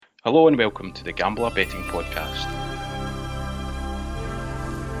Hello and welcome to the Gambler Betting Podcast.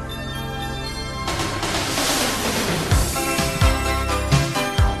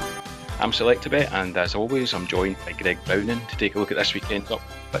 I'm Selectabet, and as always I'm joined by Greg Browning to take a look at this weekend's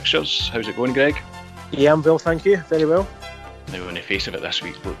fixtures. How's it going, Greg? Yeah, I'm well, thank you. Very well. Now, on the face of it, this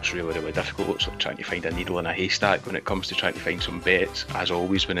week looks really difficult. Looks like trying to find a needle in a haystack when it comes to trying to find some bets, as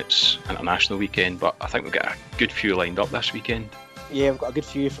always when it's international weekend, but I think we've got a good few lined up this weekend. Yeah, we've got a good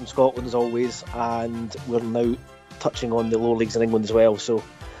few from Scotland as always, and we're now touching on the lower leagues in England as well, so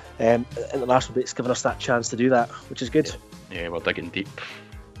international bet's given us that chance to do that, which is good. Yeah, we're digging deep.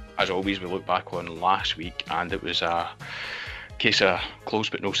 As always, we look back on last week, and it was a case of close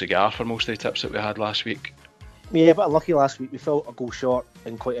but no cigar for most of the tips that we had last week. Yeah, but unlucky last week. We fell a goal short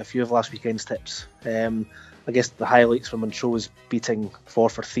in quite a few of last weekend's tips. I guess the highlights were Montrose beating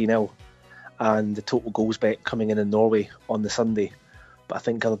Forfar 3-0 and the total goals bet coming in Norway on the Sunday. But I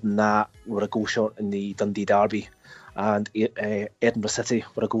think other than that, we were a goal short in the Dundee Derby, and Edinburgh City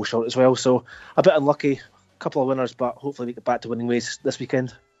were a goal short as well. So a bit unlucky, a couple of winners, but hopefully we get back to winning ways this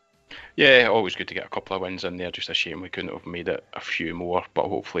weekend. Yeah, always good to get a couple of wins in there. Just a shame we couldn't have made it a few more, but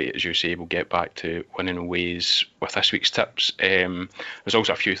hopefully, as you say, we'll get back to winning ways with this week's tips. There's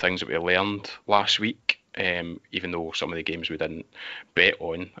also a few things that we learned last week, even though some of the games we didn't bet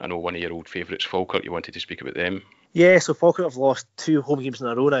on. I know one of your old favourites, Falkirk, you wanted to speak about them. Yeah, so Falkirk have lost 2 home games in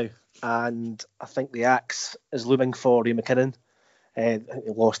a row now, and I think the axe is looming for Ray McKinnon. They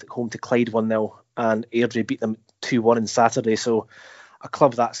lost at home to Clyde 1-0, and Airdrie beat them 2-1 on Saturday. So a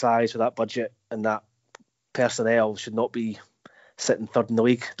club that size, with that budget and that personnel, should not be sitting third in the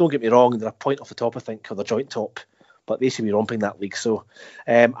league. Don't get me wrong, they're a point off the top, I think, or the joint top, but they should be romping that league. So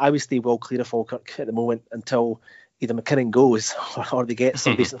I would stay well clear of Falkirk at the moment until either McKinnon goes or they get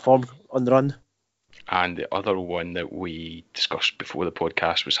some decent form on the run. And the other one that we discussed before the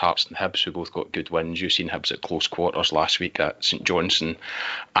podcast was Hearts and Hibs, who both got good wins. You've seen Hibs at close quarters last week at St Johnstone,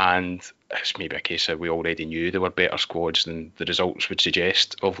 and it's maybe a case of we already knew they were better squads than the results would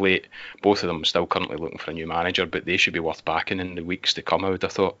suggest of late. Both of them still currently looking for a new manager, but they should be worth backing in the weeks to come, I would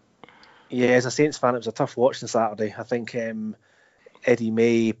have thought. Yeah, as a Saints fan, it was a tough watch on Saturday. I think Eddie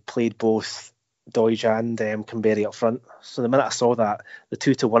May played both Doidge and Canberra up front. So the minute I saw that, the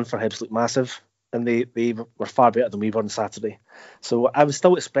 2-1 for Hibs looked massive, and they were far better than we were on Saturday. So I would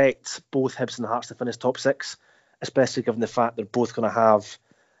still expect both Hibs and Hearts to finish top 6, especially given the fact they're both going to have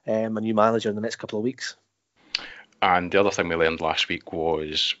a new manager in the next couple of weeks. And the other thing we learned last week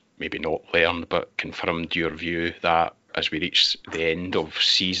was, maybe not learned, but confirmed your view that as we reach the end of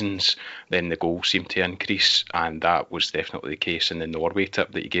seasons, then the goals seem to increase, and that was definitely the case in the Norway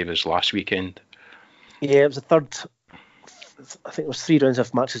tip that you gave us last weekend. Yeah, it was the third. I think there was 3 rounds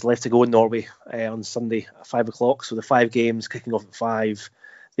of matches left to go in Norway on Sunday at 5 o'clock. So the 5 games kicking off at 5,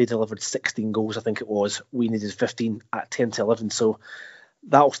 they delivered 16 goals, I think it was. We needed 15 at 10-11. So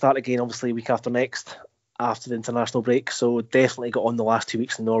that'll start again, obviously, week after next, after the international break. So definitely got on the last 2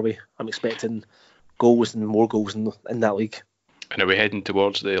 weeks in Norway. I'm expecting goals and more goals in that league. And are we heading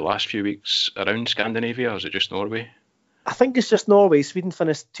towards the last few weeks around Scandinavia, or is it just Norway? I think it's just Norway. Sweden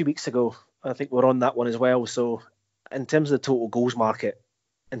finished 2 weeks ago. I think we're on that one as well. So in terms of the total goals market,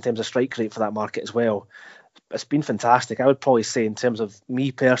 in terms of strike rate for that market as well, it's been fantastic. I would probably say, in terms of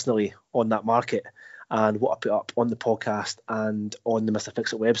me personally on that market and what I put up on the podcast and on the Mr.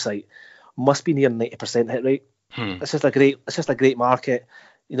 Fix-It website, must be near 90% hit rate. It's just a great market.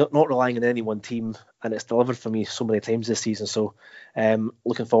 You're not relying on any one team, and it's delivered for me so many times this season. So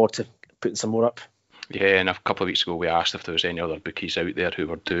looking forward to putting some more up. Yeah, and a couple of weeks ago we asked if there was any other bookies out there who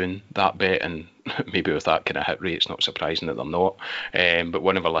were doing that bet, and maybe with that kind of hit rate, it's not surprising that they're not. But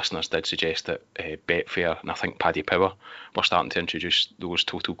one of our listeners did suggest that Betfair, and I think Paddy Power, were starting to introduce those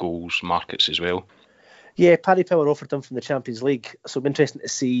total goals markets as well. Yeah, Paddy Power offered them from the Champions League, so it'll be interesting to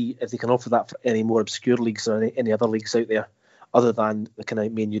see if they can offer that for any more obscure leagues or any other leagues out there, other than the kind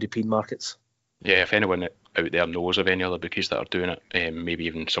of main European markets. Yeah, if anyone out there knows of any other bookies that are doing it, maybe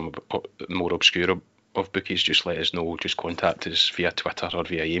even some more obscure of bookies, just let us know. Just contact us via Twitter or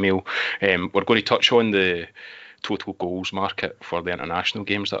via email. We're going to touch on the total goals market for the international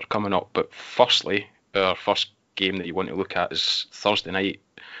games that are coming up, but firstly, our first game that you want to look at is Thursday night.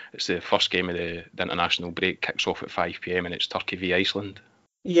 It's the first game of the international break, kicks off at 5 p.m. and it's Turkey v Iceland.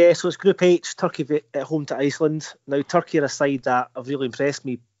 Yeah, so it's Group H, Turkey at home to Iceland. Now, Turkey are a side that have really impressed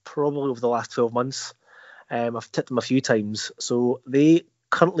me probably over the last 12 months. I've tipped them a few times. So they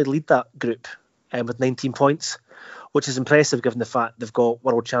currently lead that group with 19 points, which is impressive given the fact they've got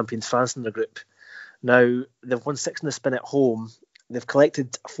world champions France in their group. Now, they've won 6 in the spin at home. They've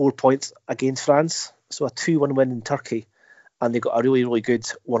collected 4 points against France, so a 2-1 win in Turkey, and they got a really, really good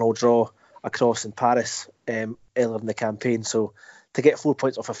 1-1 draw across in Paris earlier in the campaign. So to get 4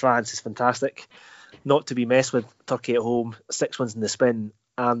 points off of France is fantastic. Not to be messed with. Turkey at home, 6 wins in the spin,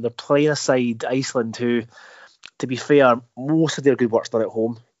 and they're playing a side, Iceland, who, to be fair, most of their good work's done at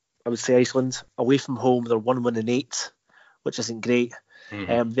home. I would say Iceland. Away from home, they're 1-8, which isn't great.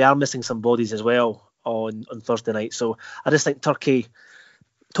 They are missing some bodies as well on Thursday night. So I just think Turkey,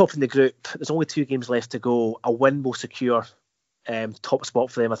 top in the group, there's only 2 games left to go. A win will secure top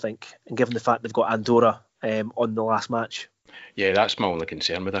spot for them, I think, and given the fact they've got Andorra on the last match. Yeah, that's my only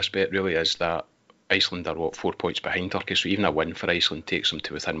concern with this bet, really, is that Iceland are 4 points behind Turkey, so even a win for Iceland takes them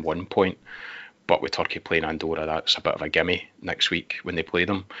to within 1 point. But with Turkey playing Andorra, that's a bit of a gimme next week when they play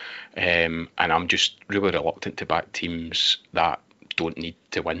them. And I'm just really reluctant to back teams that don't need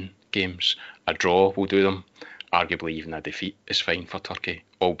to win games. A draw will do them. Arguably, even a defeat is fine for Turkey,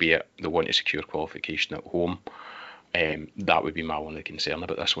 albeit they want to secure qualification at home. That would be my only concern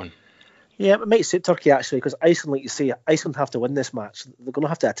about this one. Yeah, it might suit Turkey, actually, because Iceland, like you say, Iceland have to win this match. They're going to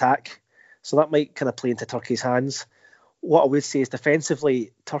have to attack. So that might kind of play into Turkey's hands. What I would say is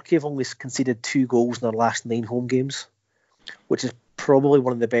defensively, Turkey have only conceded 2 goals in their last 9 home games, which is probably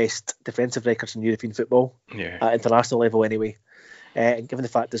one of the best defensive records in European football, at international level anyway. And given the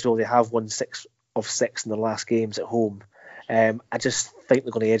fact as well they have won 6 of 6 in their last games at home, I just think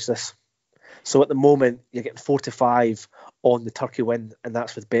they're going to edge this. So at the moment, you're getting 4-5 on the Turkey win, and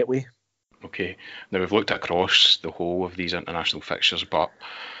that's with Betway. Okay, now we've looked across the whole of these international fixtures, but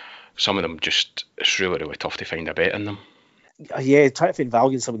some of them it's really, really tough to find a bet in them. Yeah, trying to find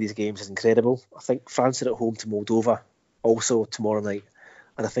value in some of these games is incredible. I think France are at home to Moldova also tomorrow night,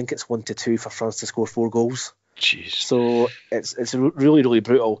 and I think it's 1-2 for France to score 4 goals. Jeez. So it's really, really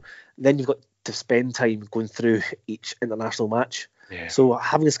brutal. Then you've got to spend time going through each international match. Yeah. So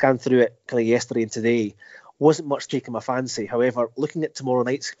having scanned through it kind of yesterday and today wasn't much taking my fancy. However, looking at tomorrow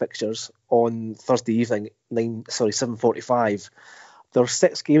night's fixtures on Thursday evening, 7:45, there are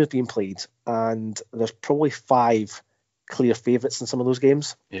 6 games being played, and there's probably 5 clear favourites in some of those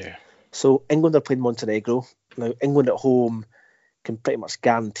games. Yeah. So England are playing Montenegro. Now, England at home can pretty much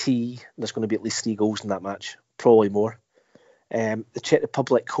guarantee there's going to be at least 3 goals in that match, probably more. The Czech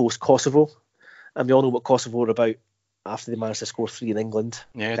Republic host Kosovo, and we all know what Kosovo are about after they managed to score 3 in England.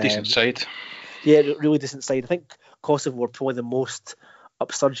 Yeah, decent side. Yeah, really decent side. I think Kosovo are probably the most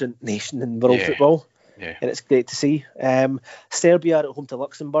upsurgent nation in world football. Yeah. And it's great to see. Serbia are at home to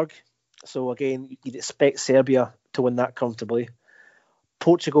Luxembourg. So again, you'd expect Serbia to win that comfortably.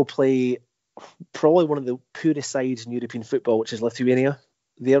 Portugal play probably one of the poorest sides in European football, which is Lithuania.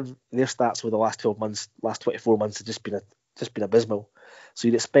 Their stats over the last 12 months, last 24 months have just been abysmal. So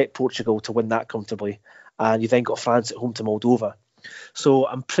you'd expect Portugal to win that comfortably. And you then got France at home to Moldova. So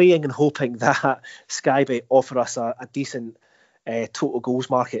I'm praying and hoping that Sky Bet offer us a decent total goals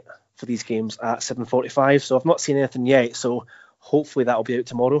market for these games at 7:45. So I've not seen anything yet, so hopefully that'll be out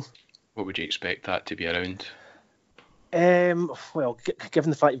tomorrow. What would you expect that to be around? Well, given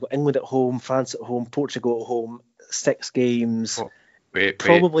the fact you've got England at home, France at home, Portugal at home, 6 games,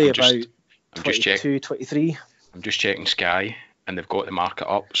 probably about 22, 23. I'm just checking Sky, and they've got the market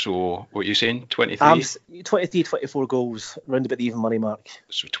up. So what are you saying, 23? 23, 24 goals, round about the even money mark.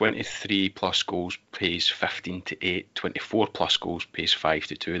 So 23 plus goals pays 15-8, 24 plus goals pays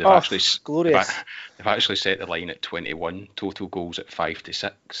 5-2. They've actually set the line at 21, total goals at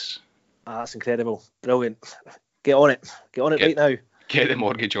 5-6. That's incredible. Brilliant. Get on it right now. Get the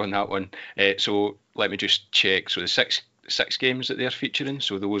mortgage on that one. So let me just check. So the six games that they're featuring,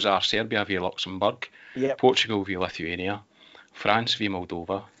 so those are Serbia v Luxembourg, Portugal v Lithuania, France v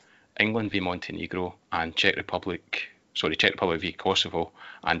Moldova, England v Montenegro, and Czech Republic v Kosovo,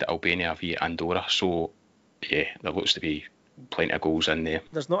 and Albania v Andorra. So yeah, there looks to be plenty of goals in there.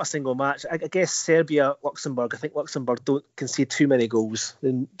 There's not a single match. I guess Serbia, Luxembourg. I think Luxembourg don't concede too many goals.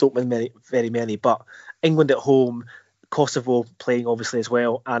 They don't win very many. But England at home, Kosovo playing obviously as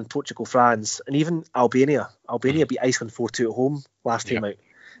well, and Portugal, France, and even Albania. Albania beat Iceland 4-2 at home last time out.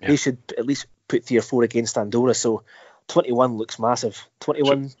 Yeah. They should at least put 3 or 4 against Andorra. So 21 looks massive.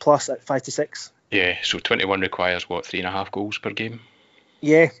 21 plus at 5-6. Yeah. So 21 requires what, 3.5 goals per game?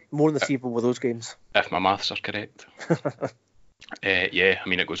 Yeah, more than achievable with those games. If my maths are correct. Yeah, I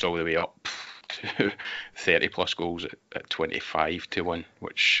mean, it goes all the way up to 30 plus goals at 25-1,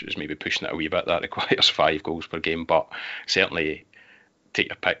 which is maybe pushing it a wee bit. That requires 5 goals per game, but certainly take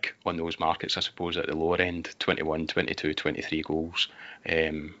your pick on those markets, I suppose, at the lower end, 21, 22, 23 goals.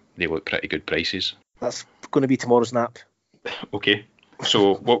 They look pretty good prices. That's going to be tomorrow's nap. Okay,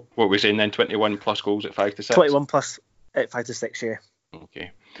 so what we're saying then, 21 plus goals at 5-6? 21 plus at 5-6, yeah.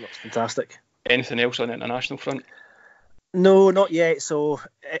 Okay. That's fantastic. Anything else on the international front? No, not yet. So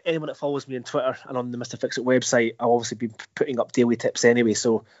anyone that follows me on Twitter and on the Mr. Fix-It website, I'll obviously be putting up daily tips anyway.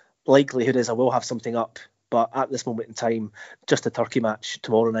 So likelihood is I will have something up. But at this moment in time, just the Turkey match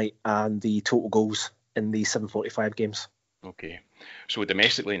tomorrow night and the total goals in the 7:45 games. Okay. So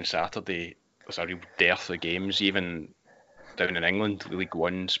domestically on Saturday, there's a real dearth of games. Even down in England, League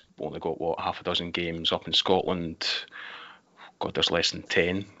One's only got, half a dozen games. Up in Scotland, God, there's less than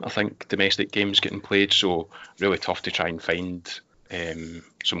 10, I think, domestic games getting played. So really tough to try and find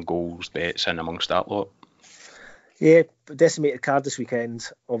some goals, bets in amongst that lot. Yeah, decimated card this weekend.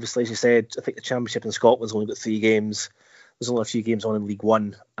 Obviously, as you said, I think the Championship in Scotland's only got 3 games. There's only a few games on in League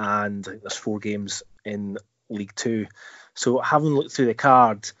One, and I think there's 4 games in League Two. So having looked through the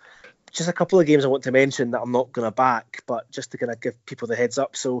card, just a couple of games I want to mention that I'm not going to back, but just to kind of give people the heads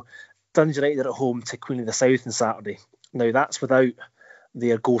up. So Dundee United are at home to Queen of the South on Saturday. Now, that's without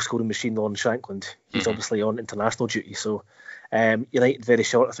their goal-scoring machine, Lon Shankland. He's obviously on international duty. So United very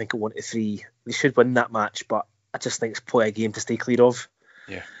short, I think, at 1-3. They should win that match, but I just think it's probably a game to stay clear of.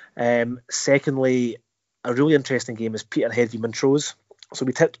 Yeah. Secondly, a really interesting game is Peterhead v Montrose. So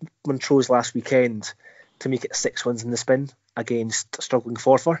we tipped Montrose last weekend to make it 6 wins in the spin against struggling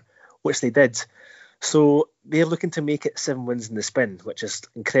Forfar, which they did. So they're looking to make it 7 wins in the spin, which is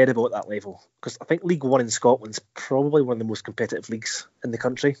incredible at that level. Because I think League One in Scotland's probably one of the most competitive leagues in the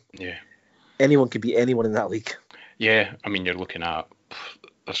country. Yeah. Anyone can beat anyone in that league. Yeah, I mean, you're looking at,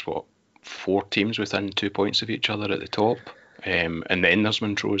 there's 4 teams within 2 points of each other at the top. And then there's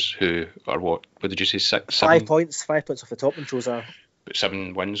Montrose, who are what did you say, 6? 5 points. 5 points off the top, Montrose are. But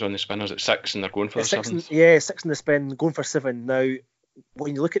 7 wins on the spinners at 6, and they're going for the 7th? Yeah, 6 in the spin, going for 7. Now,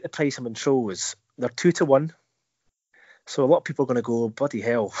 when you look at the price of Montrose, they're 2-1. So a lot of people are going to go, bloody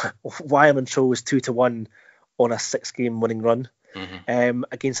hell, why are Montrose 2-1 on a 6-game winning run?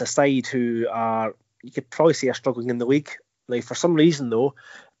 Against a side who are, you could probably say, are struggling in the league. Now, for some reason, though,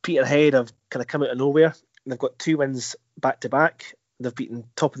 Peterhead have kind of come out of nowhere. They've got 2 wins back-to-back. They've beaten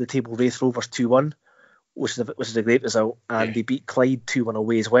top-of-the-table Wraith Rovers 2-1, which is a great result. And they beat Clyde 2-1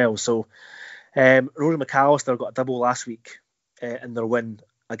 away as well. So Rory McAllister got a double last week in their win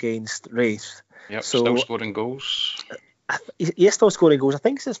against Wraith. Yep, so, still scoring goals. He's still scoring goals. I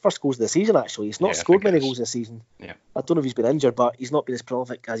think it's his first goals of the season, actually. He's not scored many goals this season. Yeah. I don't know if he's been injured, but he's not been as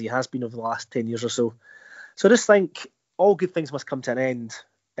prolific as he has been over the last 10 years or so. So I just think all good things must come to an end.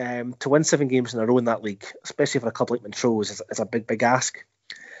 To win 7 games in a row in that league, especially for a club like Montrose, is a big, big ask.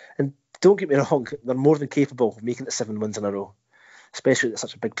 And don't get me wrong, they're more than capable of making it 7 wins in a row, especially at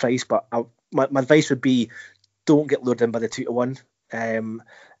such a big price. But my advice would be, don't get lured in by the 2-1.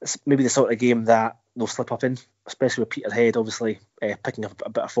 It's maybe the sort of game that they'll slip up in, especially with Peterhead obviously picking up a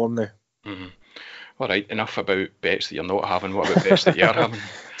bit of form now. All right, enough about bets that you're not having. What about bets that you're having?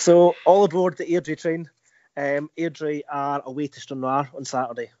 So all aboard the Airdrie train. Airdrie are away to Stranraer on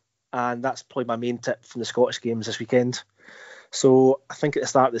Saturday, and that's probably my main tip from the Scottish games this weekend. So I think at the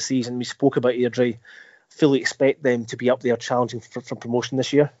start of the season we spoke about Airdrie, fully expect them to be up there challenging for promotion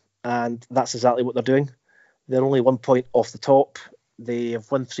this year, and that's exactly what they're doing. They're only 1 point off the top. They have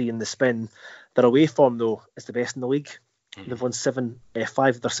won 3 in the spin. Their away form, though, is the best in the league. They've won 5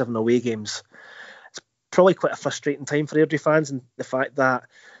 of their 7 away games. It's probably quite a frustrating time for Airdrie fans, and the fact that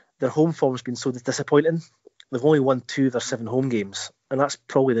their home form has been so disappointing. They've only won 2 of their 7 home games, and that's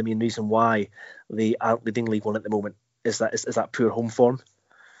probably the main reason why they aren't leading League One at the moment, is that poor home form.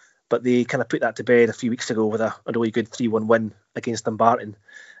 But they kind of put that to bed a few weeks ago with a really good 3-1 win against Dumbarton.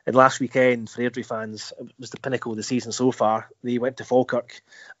 And last weekend, for Airdrie fans, it was the pinnacle of the season so far. They went to Falkirk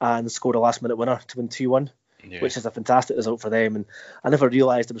and scored a last-minute winner to win 2-1, which is a fantastic result for them. And I never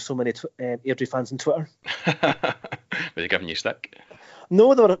realised there were so many Airdrie fans on Twitter. Were they giving you stick?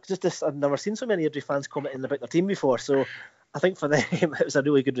 No, they were just I've never seen so many Airdrie fans commenting about their team before. So I think for them, it was a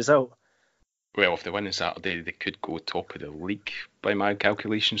really good result. Well, if they win on Saturday, they could go top of the league by my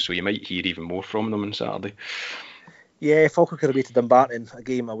calculations, so you might hear even more from them on Saturday. Yeah, Falkirk are away to Dumbarton, a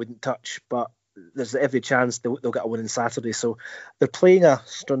game I wouldn't touch, but there's every chance they'll get a win on Saturday. So they're playing a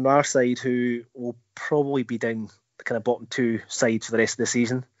Stranraer side who will probably be down the kind of bottom 2 side for the rest of the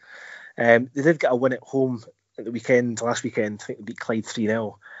season. They did get a win at home at the last weekend. I think they beat Clyde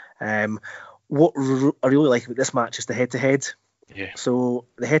 3-0. What I really like about this match is the head-to-head. Yeah. So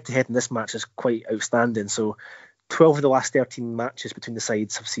the head-to-head in this match is quite outstanding. So 12 of the last 13 matches between the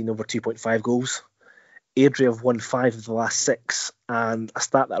sides have seen over 2.5 goals. Airdrie have won 5 of the last 6, and a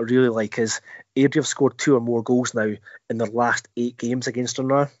stat that I really like is Airdrie have scored 2 or more goals now in their last 8 games against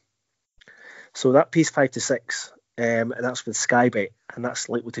Stranraer. So that pays 5-6, and that's with Sky Bet, and that's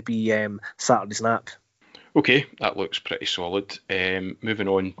likely to be Saturday's nap. Okay, that looks pretty solid. Moving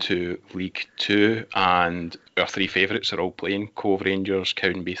on to League Two, and our three favourites are all playing: Cove Rangers,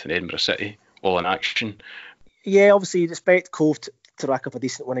 Cowdenbeath, and Edinburgh City, all in action. Yeah, obviously you'd expect Cove to rack up a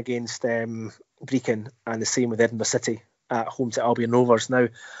decent win against Brecon, and the same with Edinburgh City at home to Albion Rovers. Now,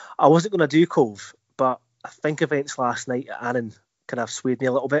 I wasn't going to do Cove, but I think events last night at Annan kind of swayed me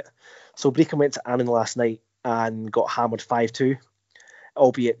a little bit. So Brecon went to Annan last night and got hammered 5-2,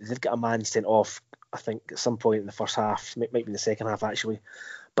 albeit they did get a man sent off, I think, at some point in the first half, might be in the second half actually.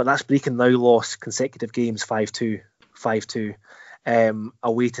 But that's Brecon now lost consecutive games 5-2, 5-2,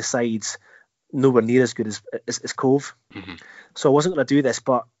 away to sides nowhere near as good as Cove. Mm-hmm. So I wasn't going to do this,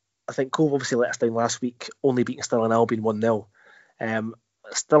 but I think Cove obviously let us down last week, only beating Stirling Albion 1-0.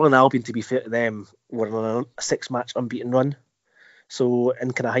 Stirling Albion, to be fair to them, were on a 6-match unbeaten run. So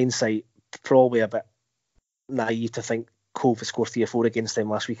in kind of hindsight, probably a bit naive to think Cove would score 3 or 4 against them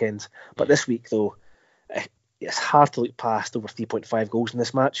last weekend. But this week, though, it's hard to look past over 3.5 goals in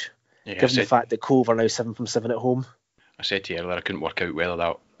this match, given the fact that Cove are now 7 from 7 at home. I said to you earlier, I couldn't work out whether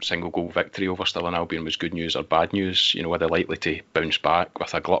that single goal victory over Stirling Albion was good news or bad news. You know, are they likely to bounce back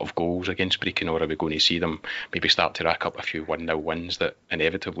with a glut of goals against Brecon, or are we going to see them maybe start to rack up a few 1-0 wins that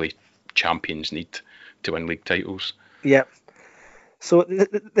inevitably champions need to win league titles? Yeah. So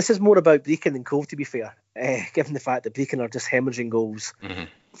this is more about Brecon than Cove, to be fair, given the fact that Brecon are just hemorrhaging goals. Mm-hmm.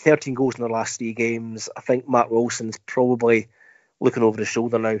 13 goals in their last 3 games. I think Mark Wilson's probably looking over his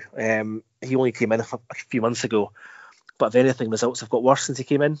shoulder now. He only came in a few months ago, but if anything, results have got worse since he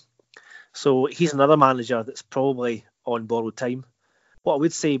came in. So he's another manager that's probably on borrowed time. What I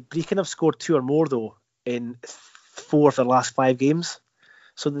would say, Brecon have scored 2 or more, though, in 4 of their last 5 games.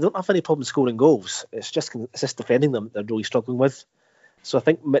 So they don't have any problem scoring goals. It's just defending them that they're really struggling with. So I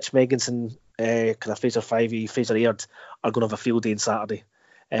think Mitch Megginson, kind of Fraser Fyvie, Fraser Aird are going to have a field day on Saturday.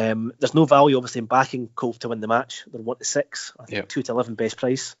 There's no value, obviously, in backing Cove to win the match. They're 1-6, I think 2-11 best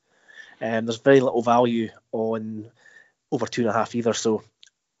price. There's very little value on over 2.5 either. So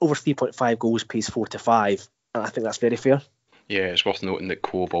over 3.5 goals pays 4-5, and I think that's very fair. Yeah, it's worth noting that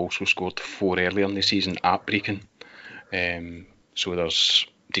Cove also scored 4 earlier in the season at Brecon. So there's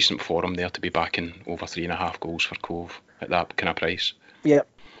decent form there to be backing over 3.5 goals for Cove at that kind of price. Yeah.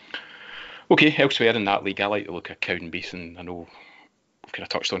 Okay, elsewhere in that league, I like to look at Cowdenbeath, and I know we've kind of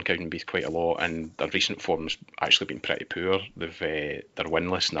touched on Cowdenbeath quite a lot, and their recent form's actually been pretty poor. They're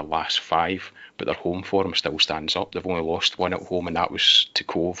winless in their last 5, but their home form still stands up. They've only lost 1 at home, and that was to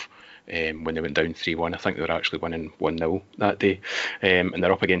Cove. When they went down 3-1, I think they were actually winning 1-0 that day. And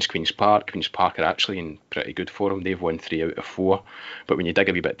they're up against Queen's Park. Queen's Park are actually in pretty good form. They've won 3 out of 4. But when you dig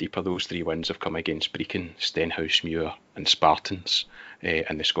a wee bit deeper, those 3 wins have come against Brecon, Stenhousemuir and Spartans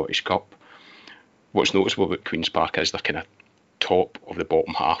in the Scottish Cup. What's noticeable about Queen's Park is they're kind of top of the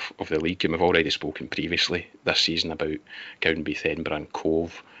bottom half of the league, and we've already spoken previously this season about Cowdenbeath, Edinburgh and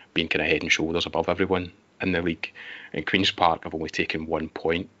Cove being kind of head and shoulders above everyone in the league. And Queen's Park have only taken 1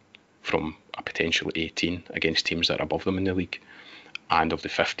 point from a potential 18 against teams that are above them in the league. And of the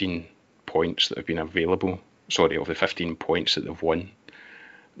 15 points that have been available, of the 15 points that they've won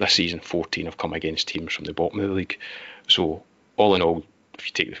this season, 14 have come against teams from the bottom of the league. So all in all, if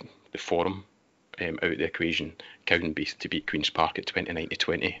you take the form out of the equation, Cowdenbeath to beat Queen's Park at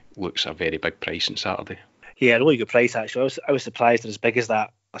 29-20 looks a very big price on Saturday. Yeah, a really good price actually. I was surprised they're as big as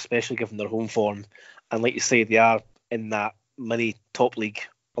that, especially given their home form. And like you say, they are in that mini top league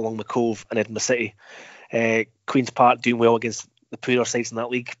along with Cove and Edinburgh City. Queen's Park doing well against the poorer sides in that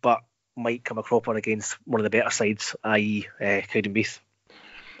league, but might come a cropper against one of the better sides, i.e. Cowdenbeath.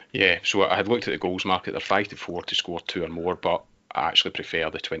 Yeah, so I had looked at the goals market. They're 5-4 to score 2 or more, but I actually prefer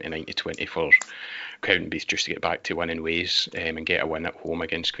the 29-20 for Cowdenbeath just to get back to winning ways and get a win at home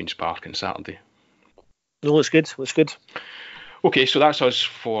against Queen's Park on Saturday. No, looks good. Okay, so that's us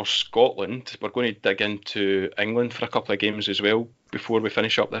for Scotland. We're going to dig into England for a couple of games as well before we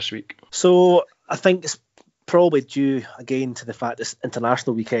finish up this week. So I think it's probably due again to the fact this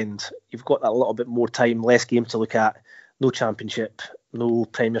international weekend, you've got that a little bit more time, less games to look at, no championship, no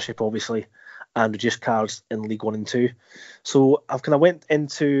premiership obviously, and reduced cards in League 1 and 2. So I've kind of went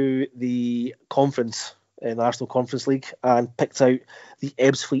into the conference, the Arsenal Conference League, and picked out the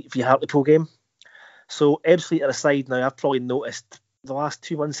Ebbsfleet v Hartlepool game. So Ebbsfleet are aside now, I've probably noticed the last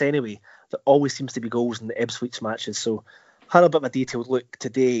 2 months anyway, there always seems to be goals in the Ebbsfleet's matches. So had a bit of a detailed look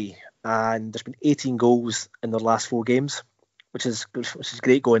today, and there's been 18 goals in their last 4 games, which is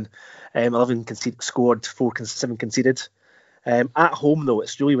great going. 11 scored, 7 conceded. At home though,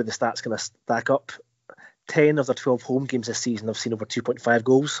 it's really where the stats going to stack up. 10 of their 12 home games this season have seen over 2.5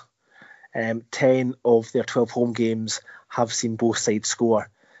 goals. 10 of their 12 home games have seen both sides score.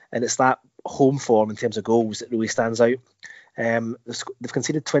 And it's that home form in terms of goals that really stands out. They've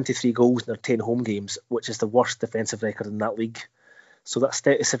conceded 23 goals in their 10 home games, which is the worst defensive record in that league. So that's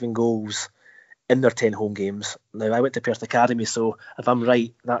 37 goals in their 10 home games. Now, I went to Perth Academy, so if I'm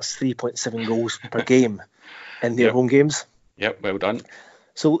right, that's 3.7 goals per game in their home games. Yep, well done.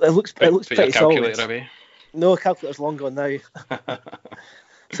 So it looks pretty solid. Away. No, calculator's long gone now.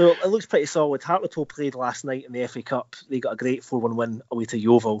 So it looks pretty solid. Hartlepool played last night in the FA Cup. They got a great 4-1 win away to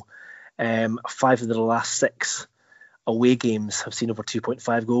Yeovil. 5 of their last 6 away games have seen over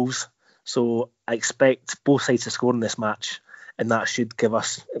 2.5 goals. So I expect both sides to score in this match, and that should give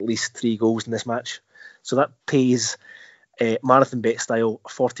us at least 3 goals in this match. So that pays Marathon Bet style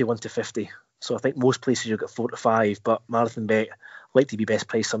 41-50. So I think most places you'll get 4-5, but Marathon Bet like to be best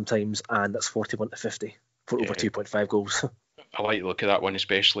price sometimes, and that's 41-50 for over 2.5 goals. I like the look of that one,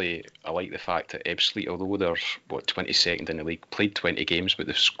 especially. I like the fact that Ebbsfleet, although they're 22nd in the league, played 20 games, but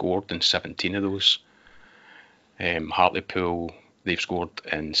they've scored in 17 of those. Hartlepool, they've scored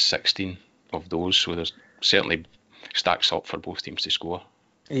in 16 of those, so there's certainly stacks up for both teams to score.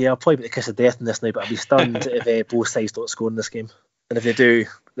 Yeah, I'll probably be the kiss of death in this now, but I'll be stunned if both sides don't score in this game. And if they do,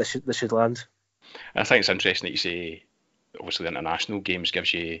 they should land. I think it's interesting that you say, obviously, the international games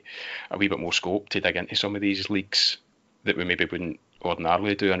gives you a wee bit more scope to dig into some of these leagues that we maybe wouldn't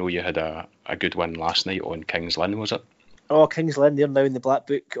ordinarily do. I know you had a good win last night on Kings Lynn, was it? Oh, Kings Lynn, they're now in the black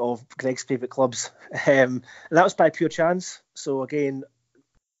book of Greg's favourite clubs. And that was by pure chance. So again,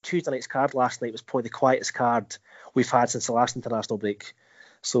 Tuesday night's card last night was probably the quietest card we've had since the last international break.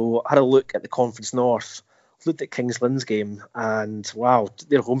 So I had a look at the Conference North, looked at Kings Lynn's game, and wow,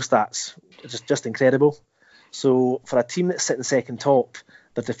 their home stats are just incredible. So for a team that's sitting second top,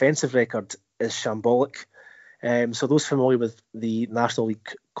 their defensive record is shambolic. So those familiar with the National League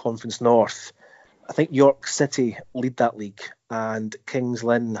Conference North, I think York City lead that league, and Kings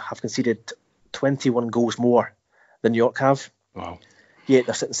Lynn have conceded 21 goals more than York have. Wow. Yet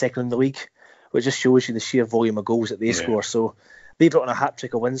they're sitting second in the league, which just shows you the sheer volume of goals that they score. So they brought in a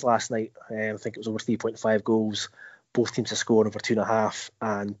hat-trick of wins last night. I think it was over 3.5 goals. Both teams have scored over 2.5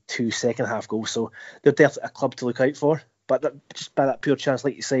 and 2 second-half goals. So they're definitely a club to look out for. But just by that pure chance,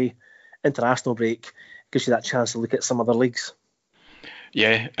 like you say, international break gives you that chance to look at some other leagues.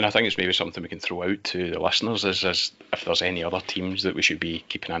 Yeah, and I think it's maybe something we can throw out to the listeners is if there's any other teams that we should be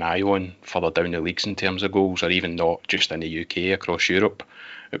keeping an eye on further down the leagues in terms of goals, or even not just in the UK, across Europe.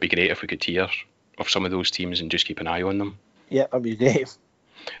 It'd be great if we could hear of some of those teams and just keep an eye on them. Yeah, that'd be great.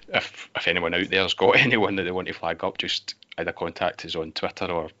 If anyone out there's got anyone that they want to flag up, just either contact us on Twitter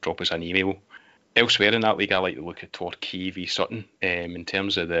or drop us an email. Elsewhere in that league, I like to look at Torquay v Sutton. In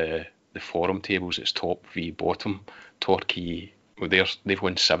terms of the forum tables, it's top v bottom. Torquay, they've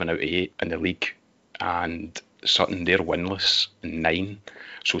won 7 out of 8 in the league, and Sutton, they're winless in 9.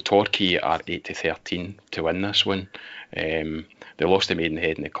 So Torquay are 8-13 to win this one. They lost to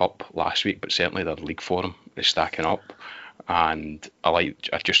Maidenhead in the Cup last week, but certainly their league form is stacking up. And I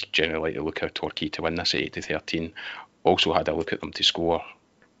just generally like to look at Torquay to win this at 8-13. Also had a look at them to score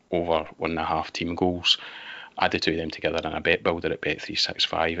over 1.5 team goals. Add the two of them together in a bet builder at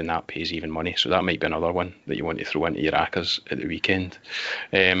Bet365, and that pays even money. So that might be another one that you want to throw into your rackers at the weekend.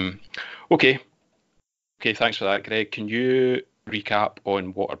 Okay, thanks for that, Greg. Can you recap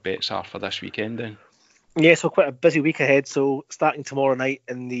on what our bets are for this weekend then? Yeah, so quite a busy week ahead. So starting tomorrow night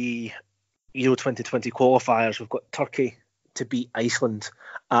in the Euro 2020 qualifiers, we've got Turkey to beat Iceland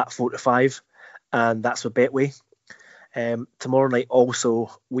at 4-5, and that's with Betway. Tomorrow night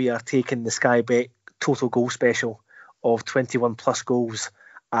also, we are taking the Sky Bet total goal special of 21 plus goals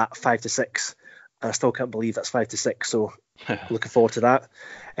at 5-6. I still can't believe that's 5-6, so looking forward to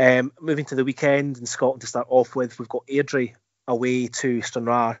that. Moving to the weekend in Scotland to start off with, we've got Airdrie away to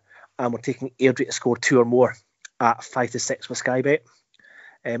Stranraer, and we're taking Airdrie to score 2 or more at 5-6 with Sky Bet.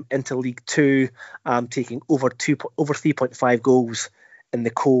 Into League 2, I'm taking over 3.5 goals in the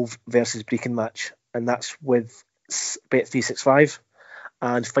Cove versus Brecon match, and that's with Bet365.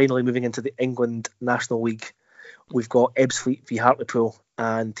 And finally, moving into the England National League, we've got Ebbsfleet v Hartlepool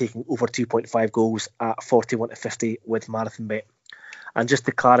and taking over 2.5 goals at 41-50 with Marathon Bet. And just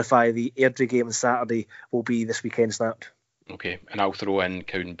to clarify, the Airdrie game on Saturday will be this weekend snap. Okay, and I'll throw in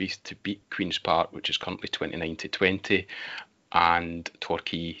Cowdenbeath to beat Queen's Park, which is currently 29-20, and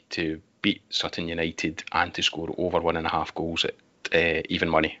Torquay to beat Sutton United and to score over 1.5 goals at even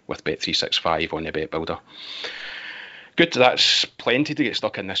money with Bet365 on the Bet Builder. Good, that's plenty to get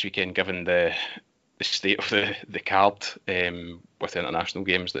stuck in this weekend given the state of the card with the international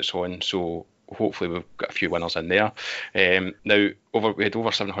games that's on. So hopefully we've got a few winners in there. Now, we had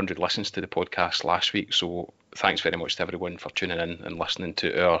over 700 listens to the podcast last week, so thanks very much to everyone for tuning in and listening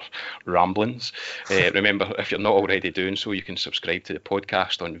to our ramblings. Remember, if you're not already doing so, you can subscribe to the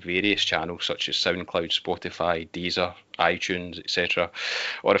podcast on various channels such as SoundCloud, Spotify, Deezer, iTunes, etc.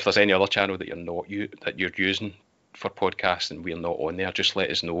 Or if there's any other channel that you're using for podcasts and we're not on there, just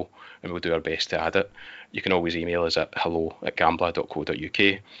let us know and we'll do our best to add it. You can always email us at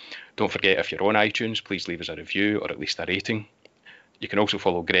hello@gambler.co.uk. Don't forget, if you're on iTunes, please leave us a review or at least a rating. You can also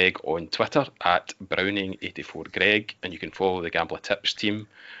follow Greg on Twitter at Browning84Greg, and you can follow the Gambler Tips team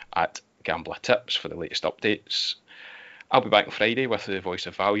at Gambler Tips for the latest updates. I'll be back on Friday with the Voice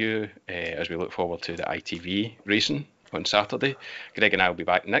of Value as we look forward to the ITV racing on Saturday. Greg and I will be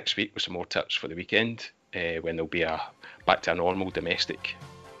back next week with some more tips for the weekend, when there'll be back to a normal domestic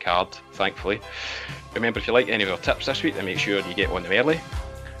card, thankfully. Remember, if you like any of our tips this week, then make sure you get on them early.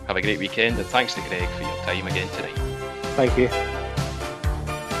 Have a great weekend, and thanks to Greg for your time again tonight. Thank you.